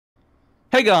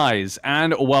Hey guys,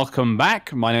 and welcome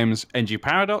back. My name's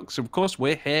NGparadox. Of course,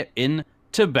 we're here in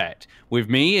Tibet. With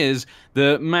me is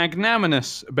the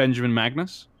magnanimous Benjamin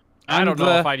Magnus. I don't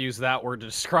know if I'd use that word to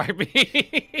describe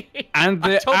me. And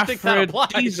the I don't think that applies.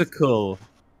 aphrodisiacal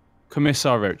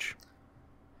Commissar Roach.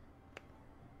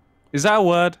 Is that a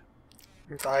word?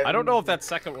 I don't know if that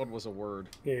second one was a word.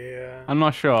 Yeah. I'm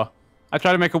not sure. I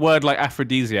tried to make a word like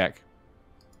aphrodisiac.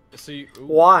 So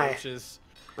Why?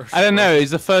 I don't know.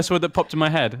 It's the first word that popped in my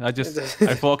head. I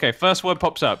thought, okay, first word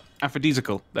pops up.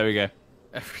 Aphrodisiacal. There we go.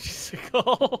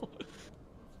 Aphrodisiacal.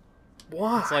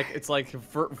 Why? It's like a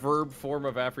verb form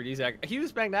of aphrodisiac. He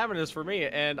was magnanimous for me,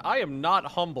 and I am not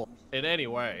humble in any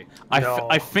way.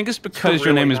 I think it's because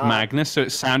your name is Magnus, so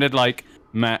it sounded like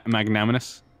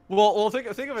magnanimous. Well, think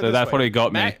of it this way. So that's what it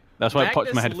got me. That's why it popped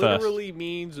in my head first. Magnus literally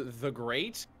means the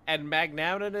great, and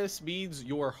magnanimous means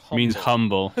you're humble. Means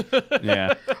humble.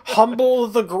 Yeah. Humble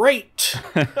the Great.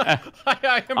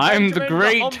 I'm the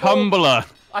great humbler.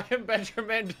 I am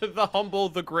Benjamin the humble,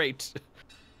 the great.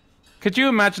 Could you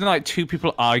imagine like two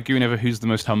people arguing over who's the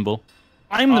most humble?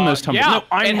 I'm the most humble. Yeah, no,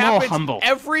 I'm more humble.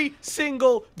 Every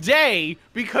single day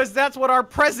because that's what our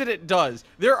president does.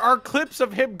 There are clips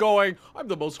of him going, "I'm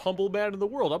the most humble man in the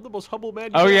world. I'm the most humble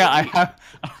man." Oh yeah, I have.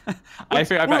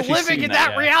 We're living in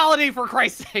that reality, for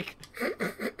Christ's sake.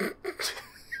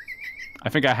 I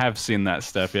think I have seen that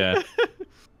stuff. Yeah.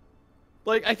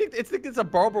 Like I think it's a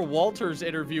Barbara Walters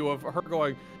interview of her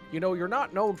going, "You know, you're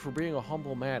not known for being a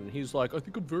humble man," and he's like, "I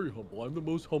think I'm very humble. I'm the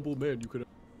most humble man you could."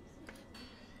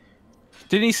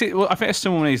 Didn't he see? Well, I think it's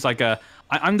someone he's like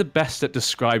I'm the best at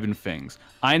describing things.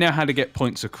 I know how to get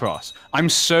points across. I'm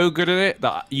so good at it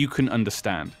that you can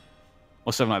understand,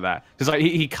 or something like that. Because like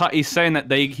he's saying that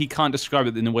he can't describe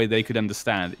it in the way they could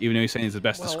understand, even though he's saying he's the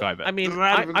best to describe it. I mean,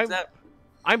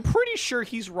 I'm pretty sure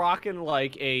he's rocking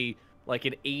like an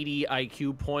 80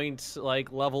 IQ points like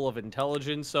level of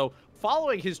intelligence. So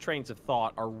following his trains of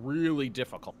thought are really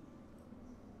difficult.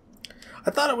 I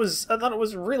thought it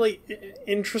was really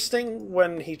interesting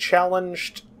when he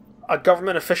challenged a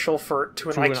government official to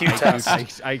an IQ test.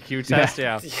 IQ test,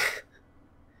 yeah.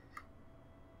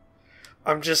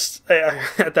 I'm just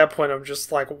at that point. I'm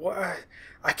just like, what?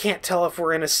 I can't tell if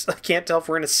we're in a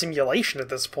simulation at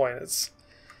this point.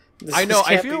 I know.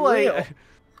 I feel like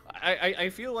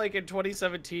I feel like in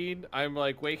 2017, I'm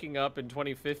like waking up in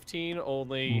 2015,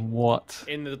 only what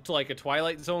in the like a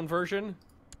Twilight Zone version.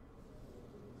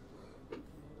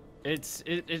 It's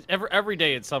every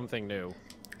day it's something new.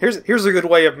 Here's a good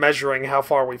way of measuring how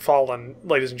far we've fallen,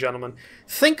 ladies and gentlemen.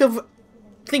 Think of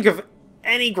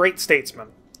any great statesman,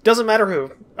 doesn't matter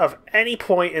who, of any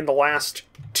point in the last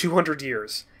 200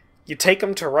 years. You take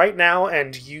them to right now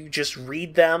and you just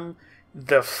read them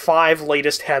the 5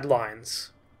 latest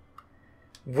headlines.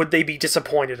 Would they be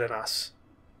disappointed in us?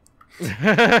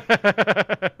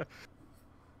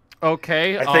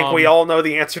 Okay. I think we all know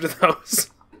the answer to those.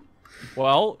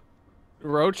 Well,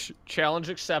 Roach, challenge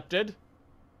accepted.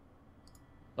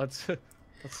 Let's go.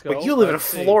 But you live in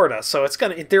Florida, so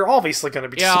they're obviously gonna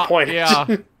be disappointed.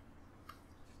 Yeah.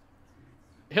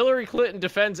 Hillary Clinton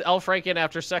defends Al Franken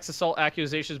after sex assault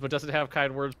accusations, but doesn't have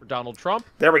kind words for Donald Trump.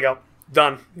 There we go.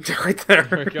 Done. Right there.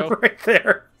 There we go. Right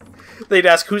there. They'd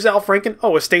ask, who's Al Franken?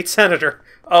 Oh, a state senator.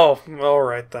 Oh, all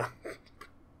right then.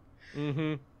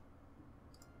 Mm-hmm.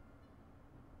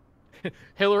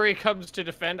 Hillary comes to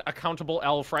defend accountable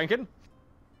Al Franken.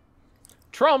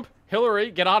 Trump, Hillary,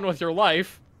 get on with your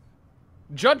life.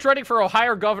 Judge running for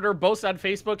Ohio governor boasts on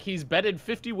Facebook he's bedded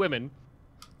 50 women.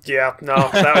 Yeah, no.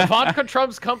 Ivanka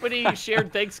Trump's company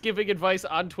shared Thanksgiving advice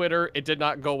on Twitter. It did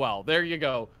not go well. There you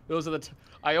go. Those are the.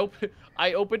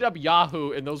 I opened up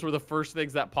Yahoo, and those were the first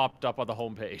things that popped up on the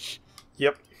homepage.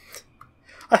 Yep.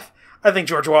 I think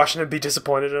George Washington would be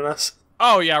disappointed in us.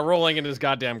 Oh yeah, rolling in his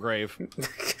goddamn grave.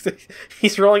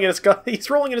 He's rolling in his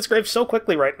grave so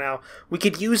quickly right now. We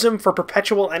could use him for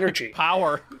perpetual energy.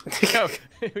 Power. Yeah,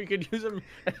 we could use him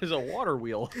as a water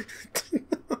wheel.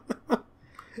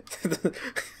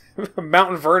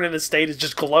 Mountain Vernon estate is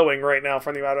just glowing right now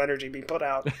from the amount of energy being put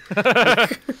out.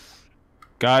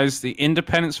 Guys, the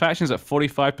independence faction is at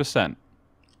 45%.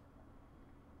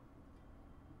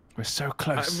 We're so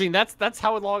close. I mean, that's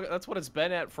how long. That's what it's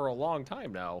been at for a long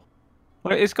time now.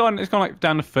 Well, it's gone like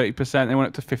down to 30%. Then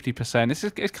went up to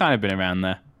 50%. It's kind of been around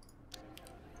there.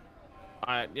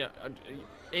 Yeah.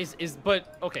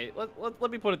 But okay.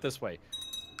 Let me put it this way.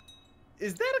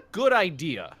 Is that a good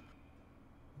idea?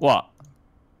 What?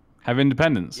 Have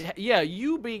independence? Yeah,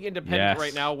 you being independent Yes.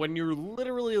 right now when you're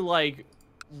literally like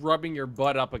rubbing your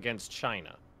butt up against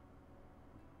China.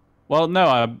 Well,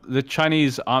 no, the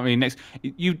Chinese army next.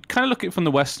 You kind of look at it from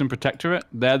the Western Protectorate.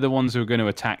 They're the ones who are going to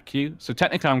attack you. So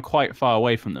technically, I'm quite far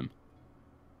away from them.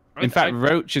 In fact,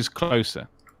 Roach is closer.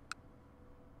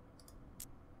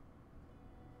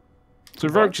 So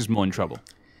Roach is more in trouble.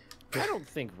 I don't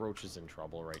think Roach is in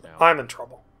trouble right now. I'm in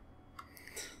trouble.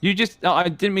 You just... I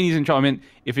didn't mean he's in trouble. I mean,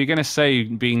 if you're going to say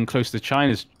being close to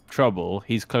China's trouble,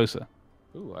 he's closer.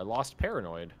 Ooh, I lost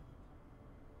Paranoid.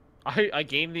 I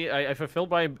gained the... I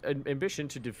fulfilled my ambition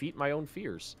to defeat my own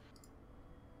fears.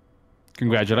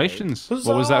 Congratulations. Okay.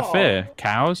 What was that fear?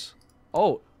 Cows?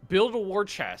 Oh, build a war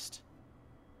chest.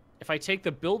 If I take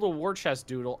the build a war chest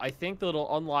doodle, I think that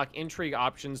it'll unlock intrigue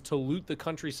options to loot the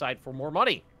countryside for more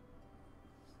money.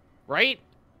 Right?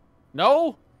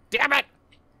 No? Damn it!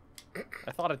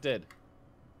 I thought it did.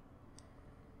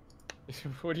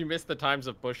 When you miss the times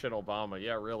of Bush and Obama,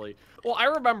 yeah, really. Well, I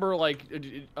remember, like,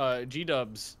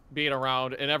 G-dubs being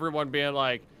around and everyone being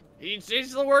like,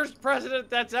 he's the worst president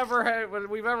that's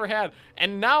we've ever had.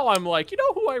 And now I'm like, you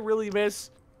know who I really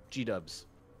miss? G-dubs.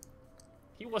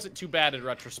 He wasn't too bad in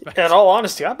retrospect. In all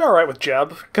honesty, I'm alright with Jeb,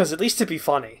 because at least it'd be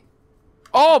funny.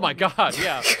 Oh my god,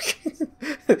 yeah.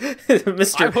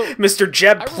 Mr.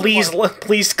 Jeb,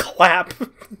 please clap.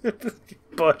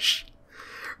 Bush.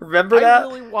 Remember that? I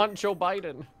really want Joe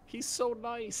Biden. He's so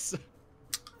nice.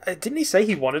 Didn't he say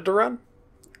he wanted to run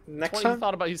next time?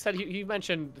 He said he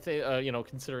mentioned you know,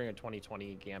 considering a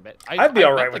 2020 gambit. I'd be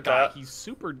alright with that. He's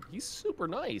super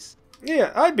nice.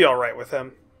 Yeah, I'd be alright with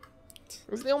him.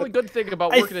 It's the only good thing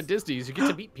about working at Disney is you get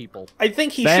to meet people. I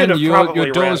think he should have probably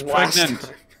your daughter's ran last pregnant.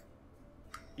 time.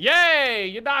 Yay!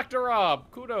 You knocked her up.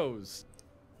 Kudos.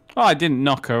 Oh, I didn't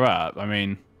knock her up. I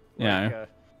mean, you know,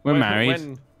 we're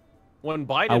married. When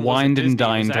Biden I wined and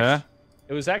dined her.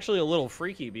 It was actually a little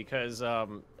freaky because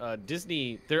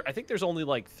Disney. I think there's only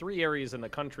like 3 areas in the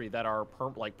country that are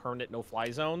permanent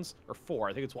no-fly zones, or 4.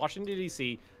 I think it's Washington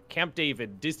D.C., Camp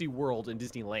David, Disney World, and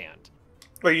Disneyland.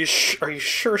 Are you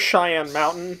sure Cheyenne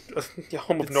Mountain,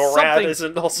 home of NORAD,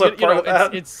 isn't also part of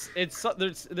that?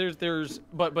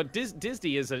 But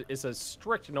Disney is a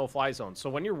strict no-fly zone.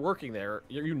 So when you're working there,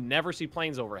 you never see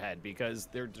planes overhead because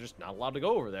they're just not allowed to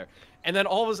go over there. And then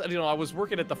all of a sudden, you know, I was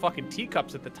working at the fucking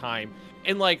Teacups at the time,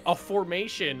 and like a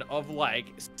formation of like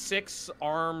 6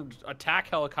 armed attack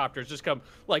helicopters just come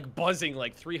like buzzing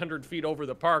like 300 feet over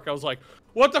the park. I was like,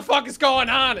 what the fuck is going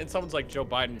on? And someone's like, Joe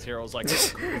Biden's here. I was like,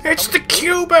 it's the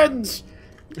Cubans!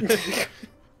 That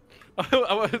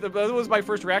was my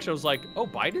first reaction. I was like, oh,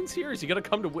 Biden's here? Is he going to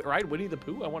come to ride Winnie the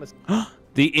Pooh? I want to...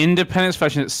 The independence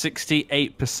faction at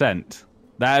 68%.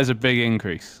 That is a big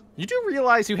increase. You do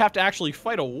realize you have to actually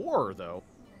fight a war, though.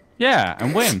 Yeah,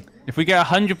 and win. If we get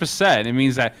 100%, it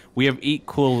means that we have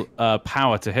equal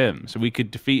power to him, so we could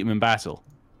defeat him in battle.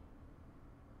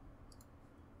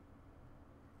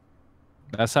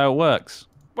 That's how it works.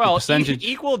 Well,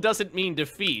 equal doesn't mean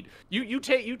defeat. You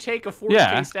take a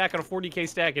 40k stack and a 40k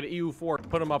stack and an EU4,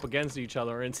 put them up against each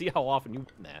other, and see how often you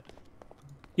win that.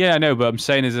 Yeah, I know, but I'm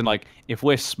saying is in like, if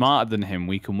we're smarter than him,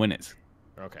 we can win it.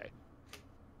 Okay.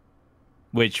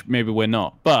 Which maybe we're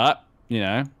not, but you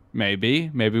know, maybe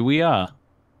we are.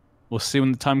 We'll see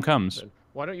when the time comes.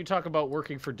 Why don't you talk about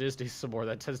working for Disney some more?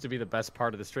 That tends to be the best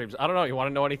part of the streams. I don't know. You want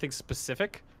to know anything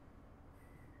specific?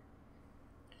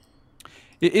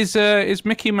 Is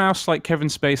Mickey Mouse like Kevin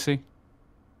Spacey?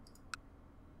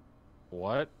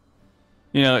 What?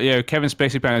 You know, Kevin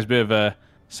Spacey apparently is a bit of a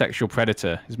sexual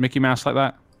predator. Is Mickey Mouse like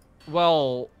that?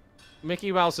 Well,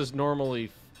 Mickey Mouse is normally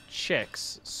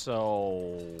chicks,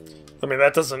 so... I mean,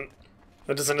 that doesn't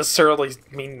necessarily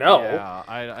mean no.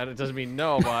 Yeah, it doesn't mean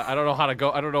no, but I don't know how to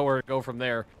go. I don't know where to go from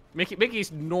there.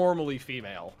 Mickey's normally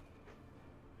female.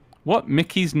 What?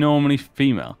 Mickey's normally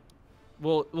female?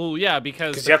 Well, yeah,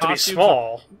 because you have to be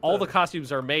small. All the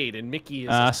costumes are made, and Mickey is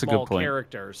a small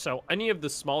character. So any of the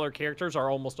smaller characters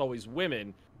are almost always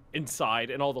women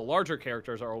inside, and all the larger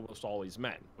characters are almost always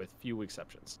men, with few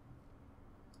exceptions.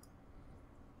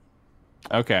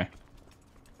 Okay.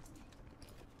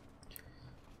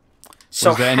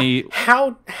 So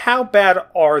how bad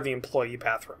are the employee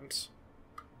bathrooms?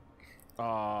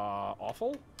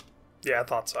 Awful? Yeah, I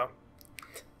thought so.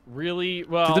 Really?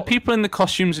 Well, do the people in the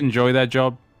costumes enjoy their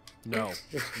job? No.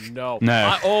 No.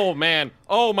 No. Oh, man.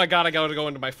 Oh, my God, I gotta go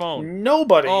into my phone.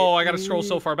 Nobody. Oh, I gotta scroll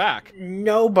so far back.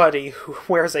 Nobody who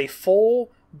wears a full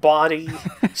body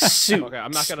suit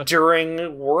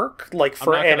during work, like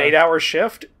for an 8-hour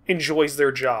shift, enjoys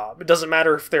their job. It doesn't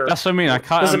matter if they're... That's what I mean. I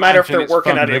can't doesn't matter if they're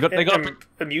working fun. at an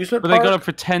amusement park. But they gotta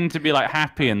pretend to be like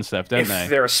happy and stuff, don't they? If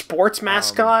they're a sports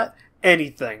mascot,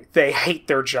 anything. They hate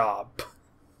their job.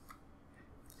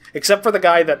 Except for the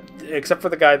guy that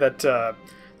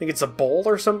think it's a Bull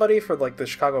or somebody for like the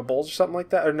Chicago Bulls or something like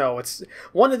that. Or no, it's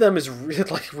one of them is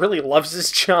really loves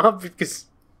his job because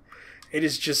it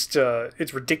is just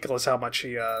it's ridiculous how much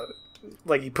he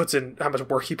puts in, how much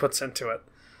work he puts into it.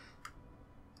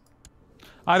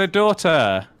 I had a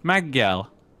daughter, Magyar.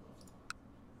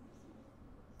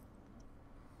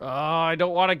 Oh, I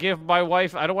don't want to give my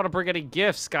wife. I don't want to bring any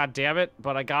gifts. God damn it!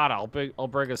 But I got. I'll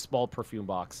bring a small perfume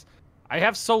box. I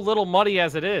have so little money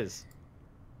as it is.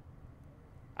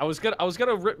 I was gonna. I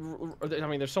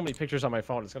mean, there's so many pictures on my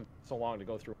phone. It's gonna take so long to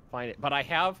go through and find it. But I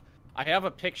have a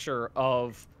picture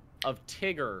of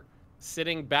Tigger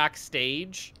sitting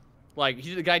backstage. Like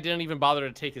the guy didn't even bother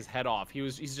to take his head off.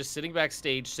 He's just sitting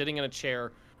backstage, sitting in a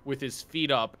chair with his feet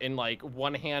up and like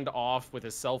one hand off with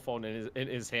his cell phone in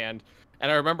his hand.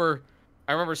 And I remember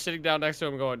sitting down next to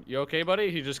him going, "You okay,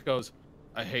 buddy?" He just goes,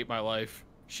 "I hate my life,"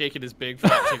 shaking his big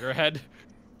fat Tigger head.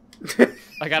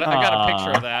 I got a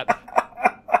picture of that.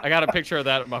 I got a picture of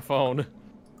that on my phone.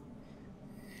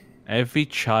 Every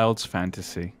child's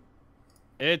fantasy.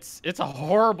 It's a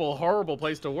horrible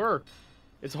place to work.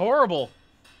 It's horrible.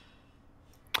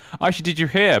 Actually, did you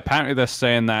hear? Apparently they're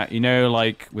saying that, you know,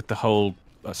 like with the whole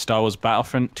Star Wars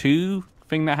Battlefront 2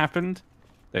 thing that happened,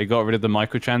 they got rid of the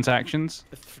microtransactions.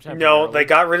 No, they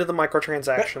got rid of the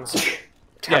microtransactions.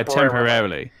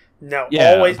 Temporarily. No,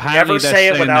 Yeah, always never say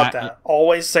it without that. that.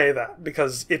 Always say that,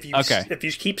 because if you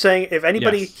keep saying, if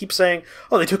anybody keeps saying,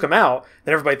 "Oh, they took them out,"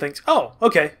 then everybody thinks, "Oh,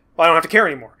 okay, well, I don't have to care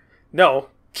anymore." No,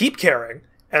 keep caring,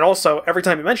 and also every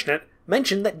time you mention it,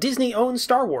 mention that Disney owns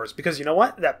Star Wars, because you know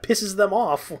what? That pisses them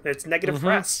off when it's negative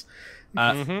press.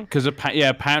 Because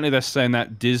apparently they're saying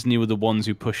that Disney were the ones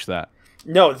who pushed that.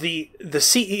 No, the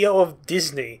CEO of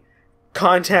Disney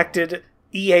contacted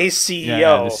EA's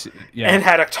CEO and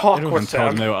had a talk with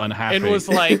them. They were unhappy. It was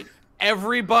like,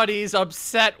 everybody's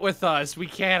upset with us. We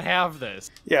can't have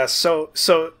this. Yeah, so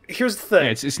here's the thing.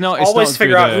 Yeah, it's not always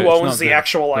figure out who owns it's the not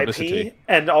actual publicity. IP,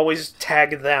 and always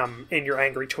tag them in your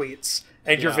angry tweets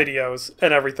and your videos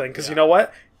and everything, because you know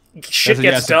what? Shit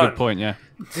gets done. That's a good point, yeah.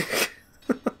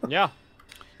 Yeah.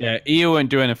 Yeah, EA won't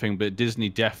do anything, but Disney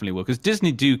definitely will, because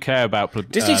Disney do care about.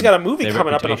 Disney's got a movie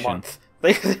coming up in a month.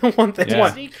 They want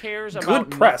Disney cares about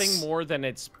press. nothing more than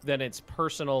its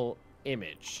personal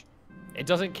image. It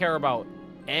doesn't care about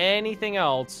anything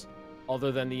else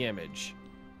other than the image.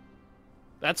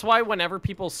 That's why whenever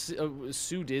people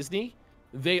sue Disney,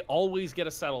 they always get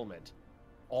a settlement.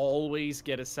 Always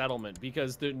get a settlement,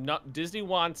 because Disney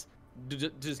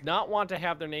does not want to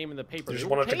have their name in the paper. They just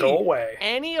want it to go away.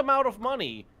 Any amount of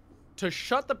money to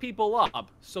shut the people up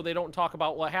so they don't talk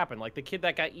about what happened, like the kid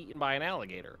that got eaten by an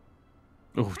alligator.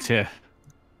 Oh dear.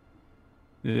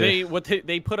 Yeah.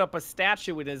 They put up a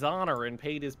statue in his honor and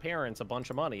paid his parents a bunch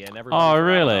of money, and everybody. Oh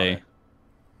really?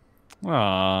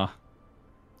 Aww.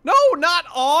 No, not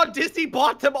aw. Disney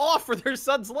bought them off for their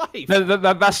son's life.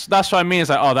 That's what I mean.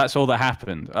 It's like, oh, that's all that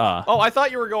happened. Oh, I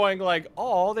thought you were going like,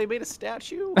 oh, they made a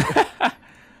statue.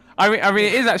 I mean,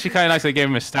 it is actually kind of nice they gave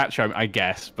him a statue, I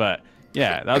guess. But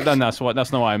yeah, that's not what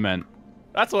I meant.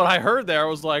 That's what I heard there. I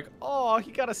was like, oh,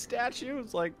 he got a statue.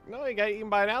 It's like, no, he got eaten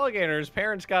by an alligator. His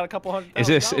parents got a couple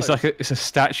 $100,000. It's like it's a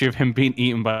statue of him being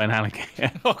eaten by an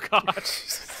alligator. Oh gosh,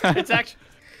 it's actually.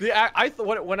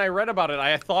 When I read about it,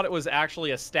 I thought it was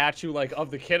actually a statue like of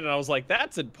the kid, and I was like,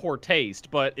 "That's in poor taste."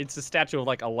 But it's a statue of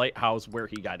like a lighthouse where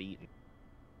he got eaten.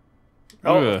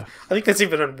 Oh, I think that's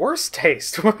even in worse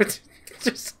taste.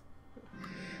 Just...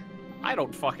 I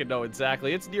don't fucking know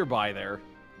exactly. It's nearby there.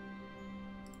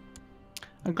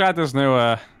 I'm glad there's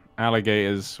no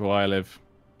alligators where I live.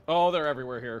 Oh, they're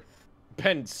everywhere here.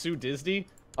 Ben, sue Disney?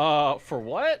 For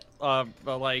what?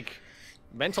 Like.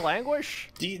 Mental anguish?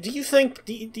 Do you think?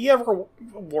 Do you ever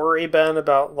worry, Ben,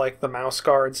 about like the mouse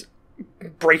guards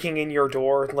breaking in your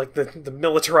door, like the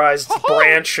militarized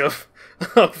branch of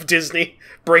Disney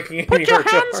breaking in your door?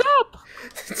 Put your hands up!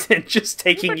 And just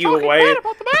taking you away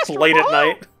late at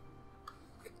night?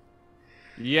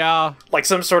 Yeah, like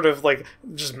some sort of like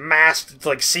just masked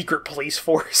like secret police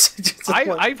force.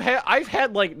 I've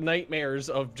had like nightmares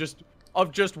of just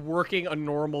working a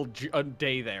normal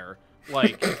day there.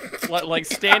 Like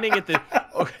standing at the.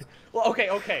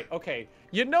 Okay.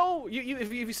 You know,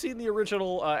 have you seen the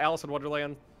original Alice in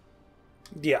Wonderland?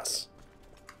 Yes.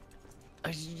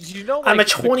 You know,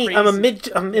 like, I'm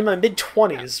in my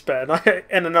mid-20s, Ben,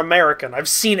 and an American. I've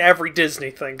seen every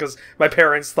Disney thing because my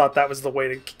parents thought that was the way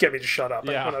to get me to shut up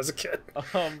when I was a kid.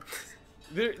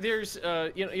 There's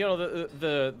you know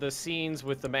the scenes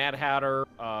with the Mad Hatter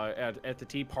at the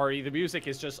tea party. The music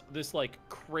is just this like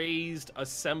crazed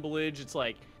assemblage.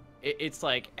 It's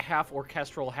like half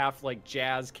orchestral, half like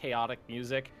jazz chaotic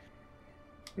music.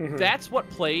 Mm-hmm. That's what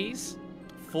plays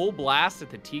full blast at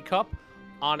the teacup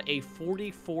on a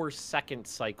 44-second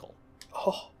cycle.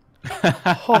 Oh.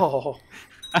 Oh.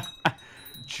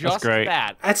 Just great.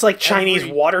 that. That's like Chinese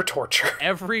water torture.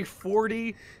 Every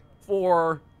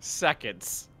 44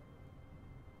 seconds.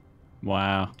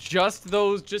 Wow. Just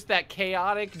that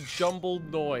chaotic,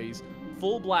 jumbled noise.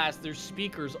 Full blast, there's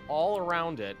speakers all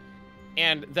around it.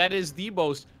 And that is the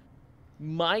most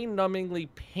mind-numbingly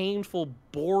painful,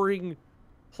 boring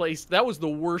place. That was the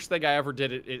worst thing I ever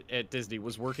did at Disney,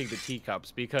 was working the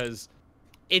teacups, because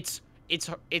it's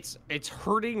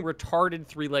hurting retarded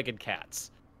three-legged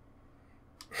cats.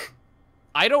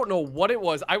 I don't know what it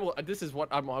was. This is what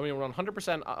I'm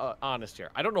 100% honest here.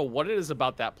 I don't know what it is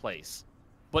about that place,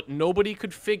 but nobody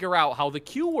could figure out how the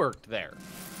queue worked there.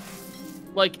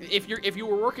 Like, if you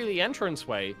were working the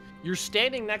entranceway, you're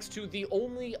standing next to the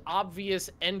only obvious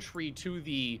entry to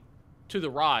the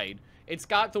ride. It's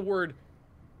got the word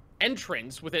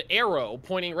entrance with an arrow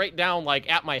pointing right down,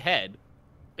 like, at my head.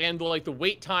 And the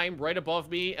wait time right above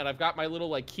me, and I've got my little,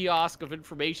 like, kiosk of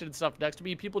information and stuff next to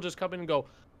me. People just come in and go,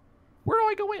 where do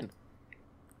I go in?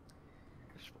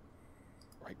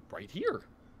 Right here.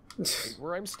 Right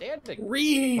where I'm standing.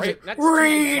 Read,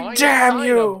 right damn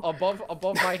you!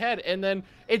 Above my head, and then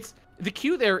the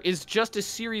queue there is just a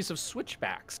series of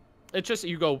switchbacks. It's just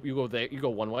you go there, you go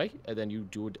one way, and then you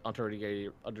do a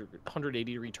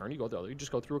 180 return. You go the other. You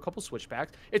just go through a couple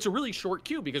switchbacks. It's a really short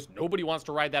queue because nobody wants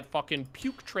to ride that fucking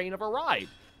puke train of a ride.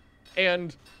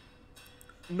 And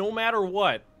no matter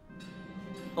what,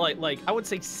 like I would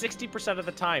say 60% of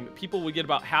the time, people would get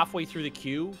about halfway through the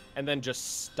queue and then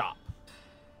just stop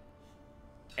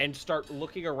and start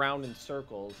looking around in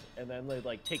circles, and then they'd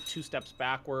like take 2 steps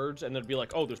backwards, and they'd be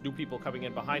like, oh, there's new people coming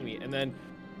in behind me, and then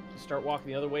start walking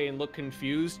the other way and look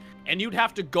confused, and you'd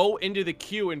have to go into the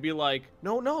queue and be like,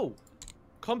 no,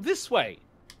 come this way,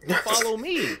 follow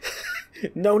me.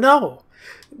 No.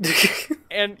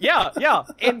 And yeah,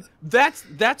 and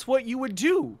that's what you would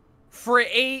do for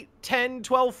 8, 10,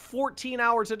 12, 14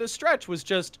 hours at a stretch, was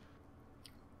just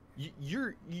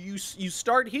you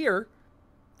start here.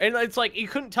 And it's like, you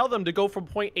couldn't tell them to go from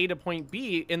point A to point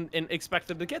B and expect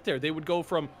them to get there. They would go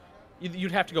from,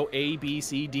 you'd have to go A, B,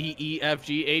 C, D, E, F,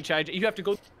 G, H, I, J. You have to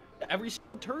go every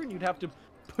turn. You'd have to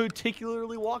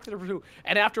particularly walk through.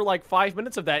 And after like 5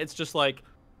 minutes of that, it's just like,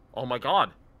 oh my God.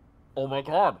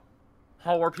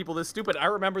 How are people this stupid? I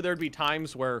remember there'd be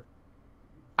times where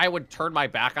I would turn my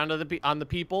back on the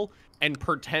people and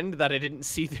pretend that I didn't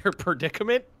see their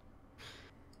predicament,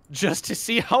 just to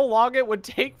see how long it would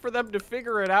take for them to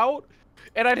figure it out.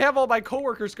 And I'd have all my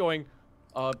coworkers going,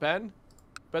 Ben,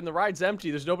 the ride's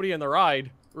empty. There's nobody in the ride.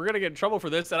 We're going to get in trouble for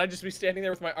this. And I'd just be standing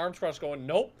there with my arms crossed going,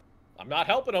 nope, I'm not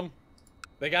helping them.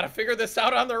 They got to figure this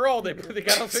out on their own. They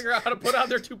got to figure out how to put on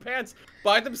their 2 pants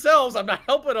by themselves. I'm not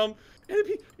helping them. And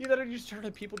then you just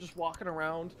heard people just walking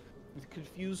around with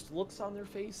confused looks on their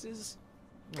faces.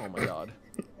 Oh my God.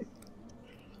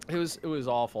 It was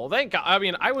awful. Thank God. I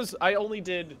mean, I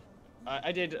did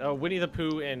Winnie the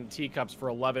Pooh and teacups for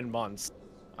 11 months.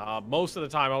 Most of the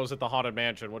time I was at the Haunted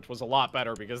Mansion, which was a lot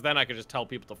better because then I could just tell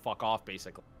people to fuck off,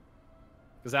 basically.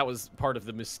 Because that was part of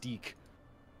the mystique.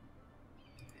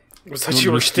 Was that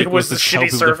was the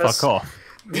shitty service? Fuck off.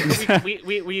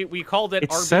 we called it.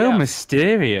 It's RBF. So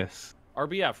mysterious.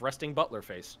 RBF, resting butler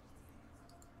face.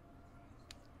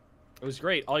 It was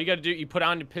great. All you got to do, you put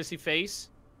on your pissy face,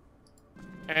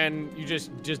 and you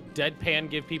just deadpan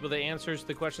give people the answers to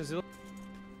the questions.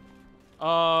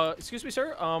 Excuse me,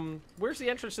 sir. Where's the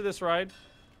entrance to this ride?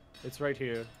 It's right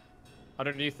here,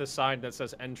 underneath the sign that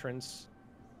says entrance.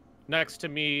 Next to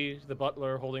me, the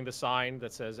butler holding the sign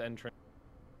that says entrance.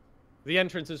 The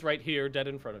entrance is right here, dead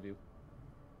in front of you.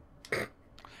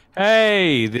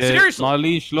 Hey, Seriously? my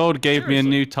liege lord gave me a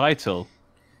new title.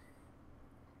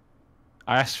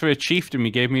 I asked for a chiefdom,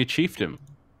 he gave me a chiefdom.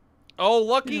 Oh,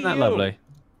 lucky Isn't that you. lovely?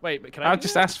 Wait, but can I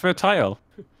just asked for a title.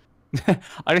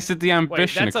 I just did the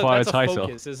ambition, Wait, acquire that's a title.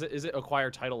 focus. Is it acquire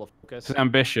title of focus? It's an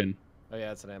ambition. Oh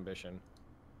yeah, it's an ambition.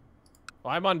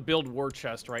 Well, I'm on build war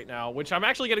chest right now, which I'm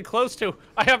actually getting close to.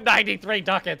 I have 93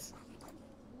 ducats.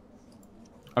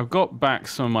 I've got back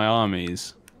some of my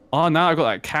armies. Oh, now I've got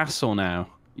that castle now.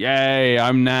 Yay!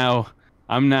 I'm now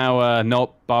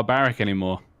not barbaric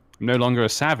anymore. I'm no longer a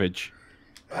savage.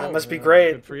 That must be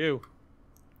great. Good for you.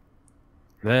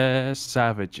 They're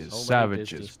savages, So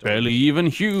savages, barely even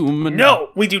human.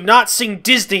 No, we do not sing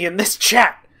Disney in this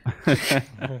chat.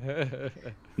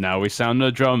 Now we sound the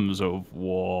drums of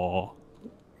war.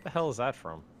 What the hell is that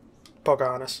from?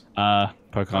 Pocahontas.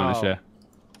 Pocahontas, Oh. yeah.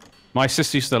 My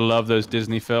sister used to love those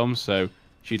Disney films, so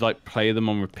she'd like play them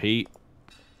on repeat.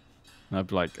 And I'd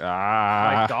be like, My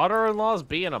ah. daughter-in-law's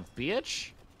being a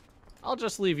bitch? I'll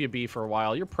just leave you be for a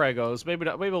while. You're pregos. Maybe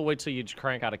we'll wait till you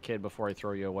crank out a kid before I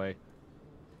throw you away.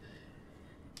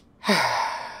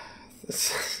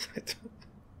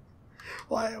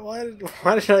 Why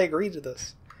did I agree to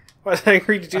this? Why did I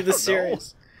agree to do this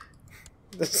series?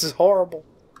 This is horrible.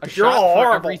 You're all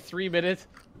horrible. Every 3 minutes.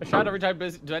 A shot every time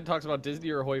Jed talks about Disney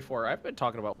or Hoi 4. I've been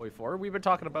talking about Hoi 4. We've been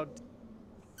talking about...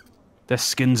 Their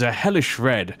skins are hellish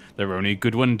red. They're only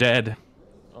good when dead.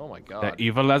 Oh my god. They're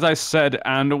evil as I said,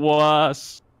 and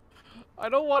worse. I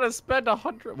don't want to spend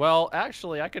 100... Well,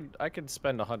 actually, I could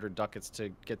spend 100 ducats to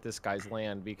get this guy's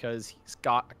land because he's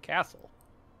got a castle.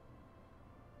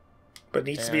 But it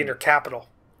needs to be in your capital.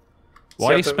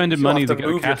 Why are you spending money to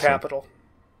move your capital?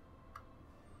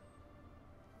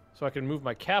 So I can move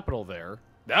my capital there.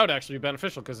 That would actually be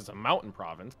beneficial because it's a mountain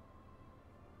province.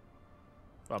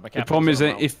 Well, the problem is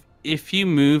that if you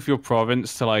move your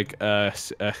province to like a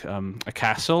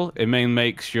castle, it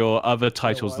makes your other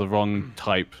titles the wrong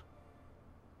type.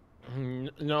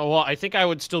 No, well, I think I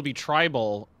would still be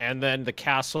tribal, and then the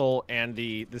castle and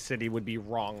the city would be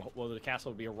wrong. Well, the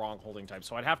castle would be a wrong holding type,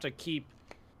 so I'd have to keep...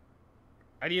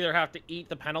 I'd either have to eat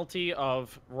the penalty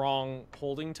of wrong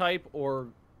holding type, or...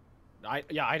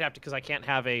 I'd have to, because I can't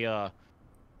have a...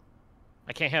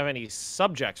 I can't have any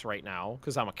subjects right now,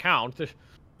 because I'm a count. There's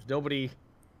nobody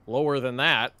lower than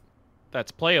that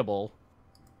that's playable.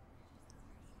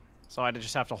 So I'd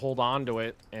just have to hold on to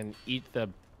it and eat the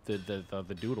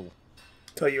doodle.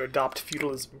 Until you adopt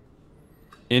feudalism.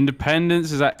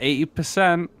 Independence is at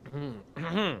 80%.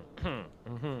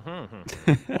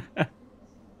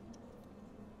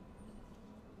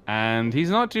 And he's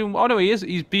not doing... Oh no, he is.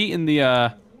 He's beaten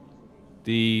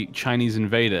the Chinese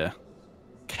invader,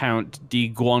 Count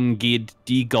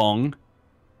Digong.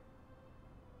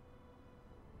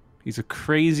 He's a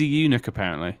crazy eunuch,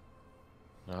 apparently.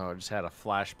 Oh, I just had a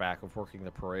flashback of working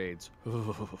the parades.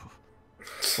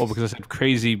 Well, because I said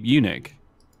crazy eunuch.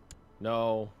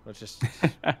 No, it's just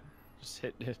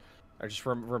hit. I just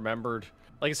remembered.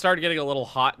 Like, it started getting a little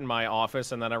hot in my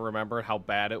office, and then I remembered how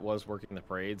bad it was working the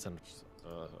parades, and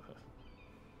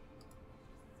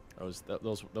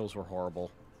those were horrible.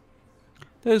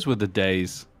 Those were the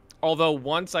days. Although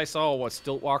once I saw a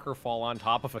Stiltwalker fall on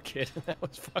top of a kid, and that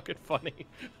was fucking funny.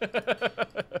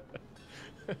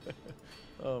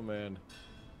 Oh man.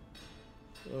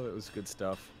 Oh, that was good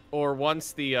stuff. Or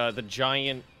once the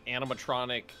giant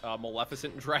animatronic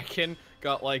Maleficent dragon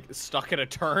got like stuck in a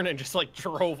turn and just like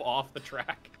drove off the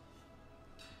track.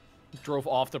 Drove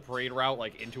off the parade route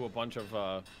like into a bunch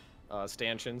of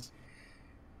stanchions.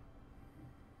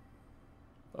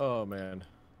 Oh man.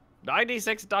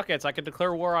 96 ducats. I could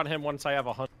declare war on him once I have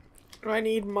 100. I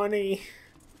need money.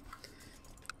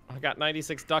 I got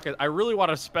 96 ducats. I really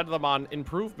want to spend them on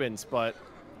improvements, but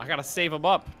I gotta save them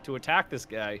up to attack this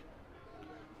guy.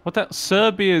 What that?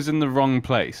 Serbia's in the wrong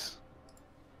place.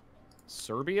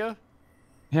 Serbia?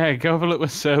 Yeah, go have a look where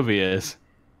Serbia is.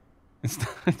 It's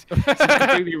a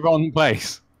completely wrong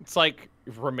place. It's like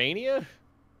Romania?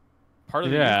 Part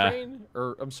of the Ukraine?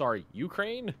 Or, I'm sorry,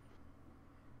 Ukraine?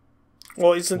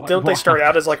 Well, don't they start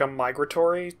out as like a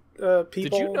migratory people?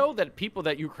 Did you know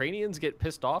that Ukrainians get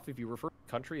pissed off if you refer to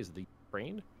the country as the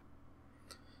Ukraine?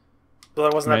 Well,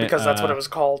 wasn't that because that's what it was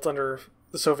called under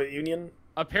the Soviet Union?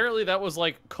 Apparently, that was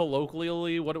like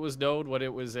colloquially what it was known when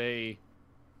it was a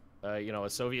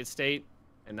Soviet state,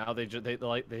 and now they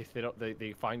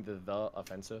find the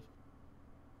offensive.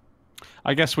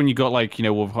 I guess when you got like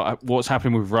what's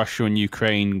happening with Russia and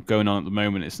Ukraine going on at the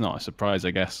moment, it's not a surprise.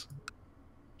 I guess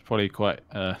it's probably quite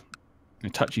a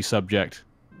touchy subject.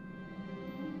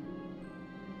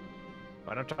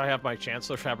 Why don't I have my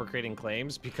chancellor fabricating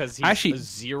claims? Because he's actually a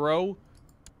zero.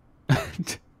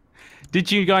 Did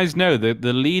you guys know that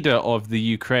the leader of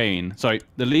Ukraine,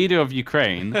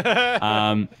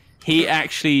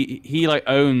 he like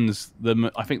owns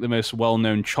I think the most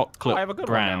well-known chocolate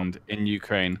brand in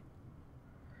Ukraine.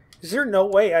 Is there no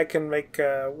way I can make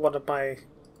one of my...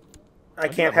 I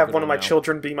can't have one of my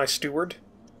children be my steward?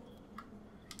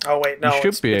 Oh wait, no. You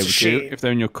should be able to if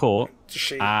they're in your court. It's a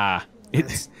she. Ah,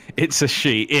 it's a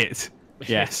she. Yes.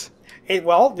 Yes.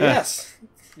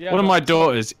 Yeah, one of my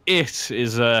daughters. It's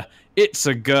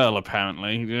a girl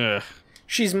apparently. Ugh.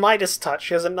 She's Midas touch.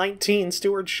 She has a 19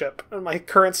 stewardship, and my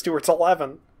current steward's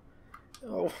 11.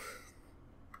 Oh,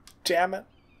 damn it!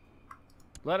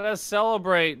 Let us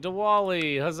celebrate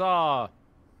Diwali! Huzzah!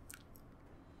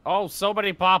 Oh, so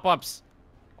many pop-ups,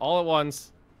 all at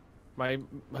once. And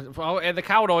the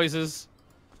cow noises.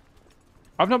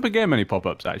 I've not been getting many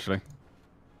pop-ups actually.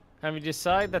 Having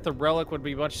decided that the relic would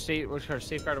be much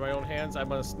safeguarded in my own hands, I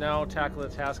must now tackle the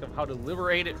task of how to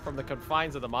liberate it from the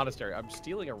confines of the monastery. I'm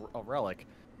stealing a relic.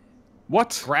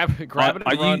 What? Grab it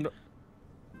and run.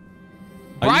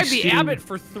 Bribe the abbot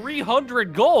for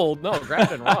 300 gold. No,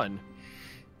 grab it and run.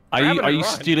 Are you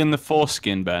stealing the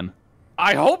foreskin, Ben?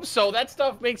 I hope so. That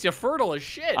stuff makes you fertile as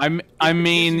shit. I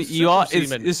mean, you are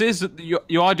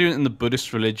doing it in the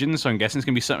Buddhist religion, so I'm guessing it's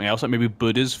gonna be something else, like maybe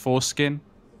Buddha's foreskin.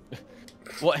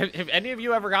 Well, have any of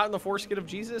you ever gotten the foreskin of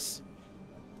Jesus?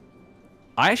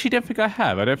 I actually don't think I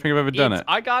have. I don't think I've ever done it.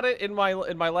 I got it in my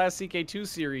last CK2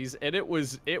 series, and it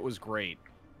was great.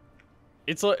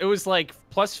 It was like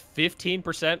plus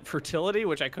 15% fertility,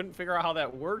 which I couldn't figure out how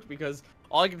that worked because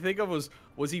all I could think of was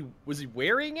he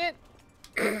wearing it?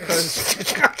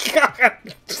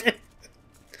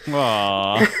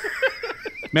 Aww.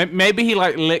 Maybe he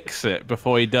like licks it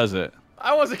before he does it.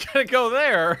 I wasn't gonna go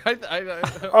there.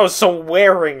 Oh, so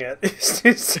wearing it is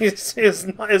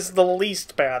the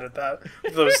least bad at that.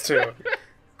 Those two.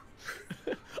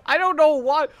 I don't know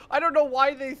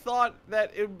why they thought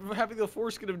that having the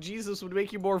foreskin of Jesus would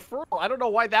make you more fertile. I don't know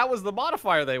why that was the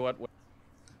modifier they went with.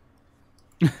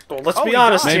 Well, let's be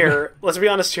honest here. Let's be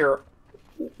honest here.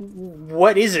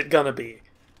 What is it gonna be?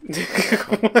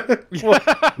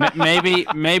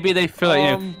 maybe they feel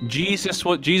like Jesus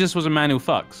was a man who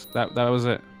fucks. That was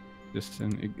it. Just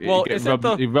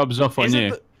it rubs off on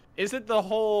you. Isn't the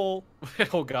whole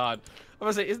oh god, I'm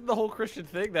gonna say isn't the whole Christian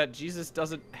thing that Jesus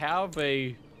doesn't have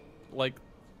a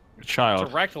child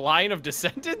direct line of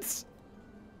descendants?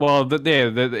 Well,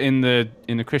 in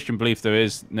the Christian belief there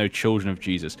is no children of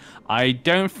Jesus. I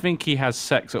don't think he has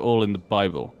sex at all in the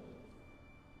Bible.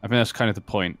 I think that's kind of the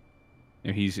point.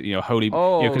 He's holy.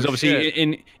 Because obviously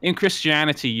in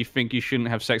Christianity you think you shouldn't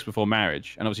have sex before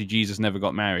marriage, and obviously Jesus never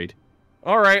got married.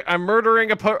 All right, I'm murdering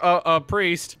a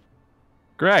priest.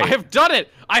 Great. I have done it.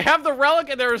 I have the relic,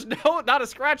 and there is not a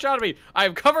scratch out of me. I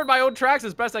have covered my own tracks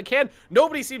as best I can.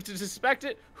 Nobody seems to suspect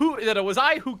it. That it was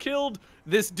I who killed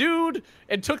this dude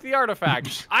and took the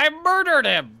artifact. I murdered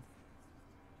him.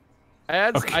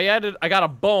 I got a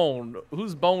bone.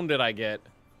 Whose bone did I get?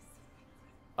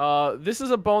 This is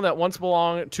a bone that once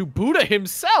belonged to Buddha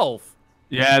himself.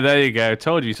 Yeah, there you go.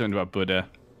 Told you something about Buddha.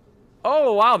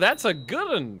 Oh, wow, that's a good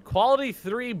one. Quality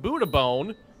 3 Buddha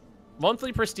bone.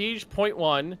 Monthly prestige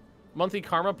 0.1. Monthly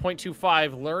karma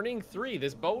 0.25. Learning 3.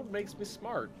 This bone makes me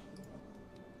smart.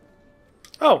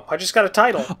 Oh, I just got a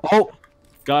title. Oh,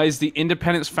 guys, the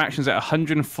Independence faction's at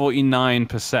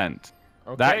 149%.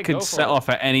 Okay, that could set off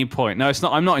at any point. No, it's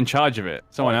not. I'm not in charge of it.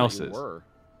 Someone else is.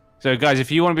 So, guys,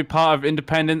 if you want to be part of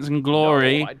Independence and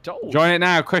Glory, join it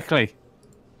now, quickly.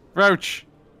 Roach.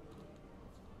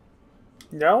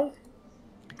 No?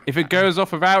 If it goes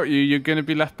off without you, you're going to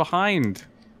be left behind.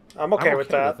 I'm okay with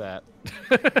that.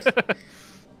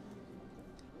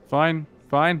 Fine.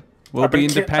 We'll be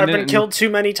independent. I've been killed too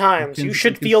many times. You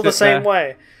should feel the same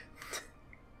way.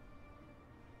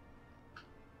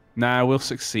 Nah, we'll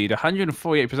succeed.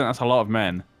 148%, that's a lot of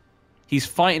men. He's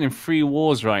fighting in 3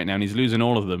 wars right now, and he's losing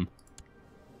all of them.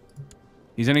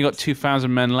 He's only got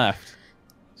 2,000 men left.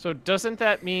 So doesn't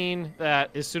that mean that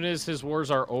as soon as his wars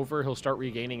are over, he'll start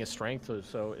regaining his strength,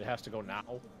 so it has to go now?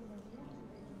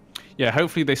 Yeah,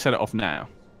 hopefully they set it off now.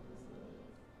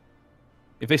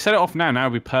 If they set it off now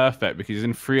would be perfect, because he's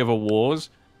in 3 other wars,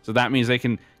 so that means they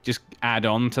can just add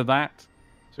on to that.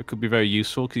 So it could be very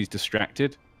useful, because he's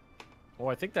distracted. Oh,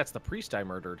 I think that's the priest I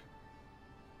murdered.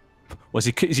 Is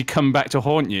he come back to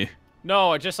haunt you?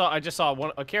 No, I just saw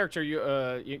a character.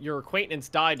 Your acquaintance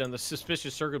died under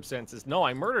suspicious circumstances. No,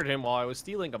 I murdered him while I was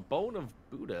stealing a bone of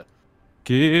Buddha.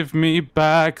 Give me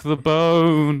back the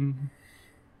bone.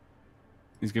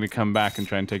 He's gonna come back and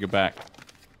try and take it back.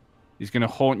 He's gonna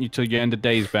haunt you till your end of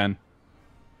days, Ben.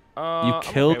 You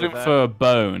killed him for a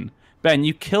bone. Ben,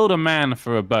 you killed a man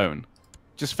for a bone.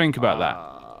 Just think about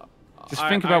that. Just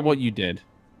think about what you did.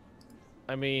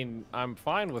 I mean, I'm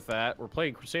fine with that. We're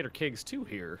playing Crusader Kings 2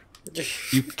 here.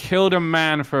 You killed a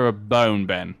man for a bone,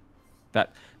 Ben.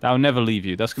 That'll never leave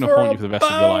you. That's gonna haunt you for the rest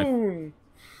of your life.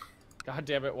 God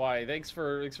damn it! Why? Thanks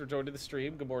for joining the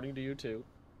stream. Good morning to you too.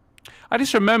 I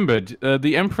just remembered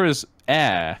the Emperor's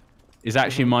heir is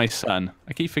actually my son.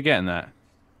 I keep forgetting that.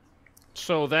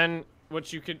 So then,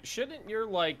 shouldn't your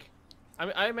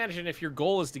I imagine if your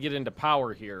goal is to get into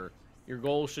power here, your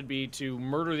goal should be to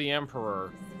murder the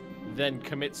Emperor, then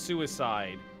commit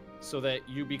suicide, so that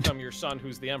you become your son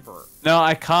who's the Emperor. No,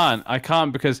 I can't. I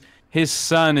can't because his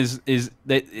son is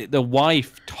the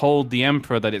wife told the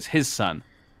Emperor that it's his son.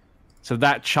 So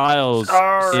that child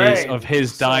is of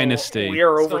his dynasty. We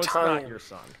are over so time. It's not your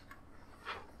son.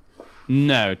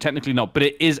 No, technically not, but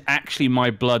it is actually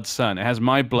my blood son. It has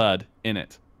my blood in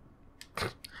it.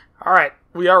 All right,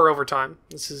 we are over time.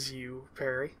 This is you,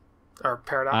 Perry, or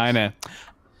Paradox. I know.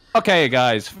 Okay,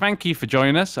 guys, thank you for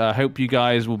joining us. I hope you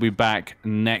guys will be back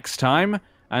next time,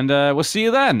 and we'll see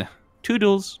you then.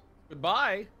 Toodles.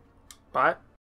 Goodbye. Bye.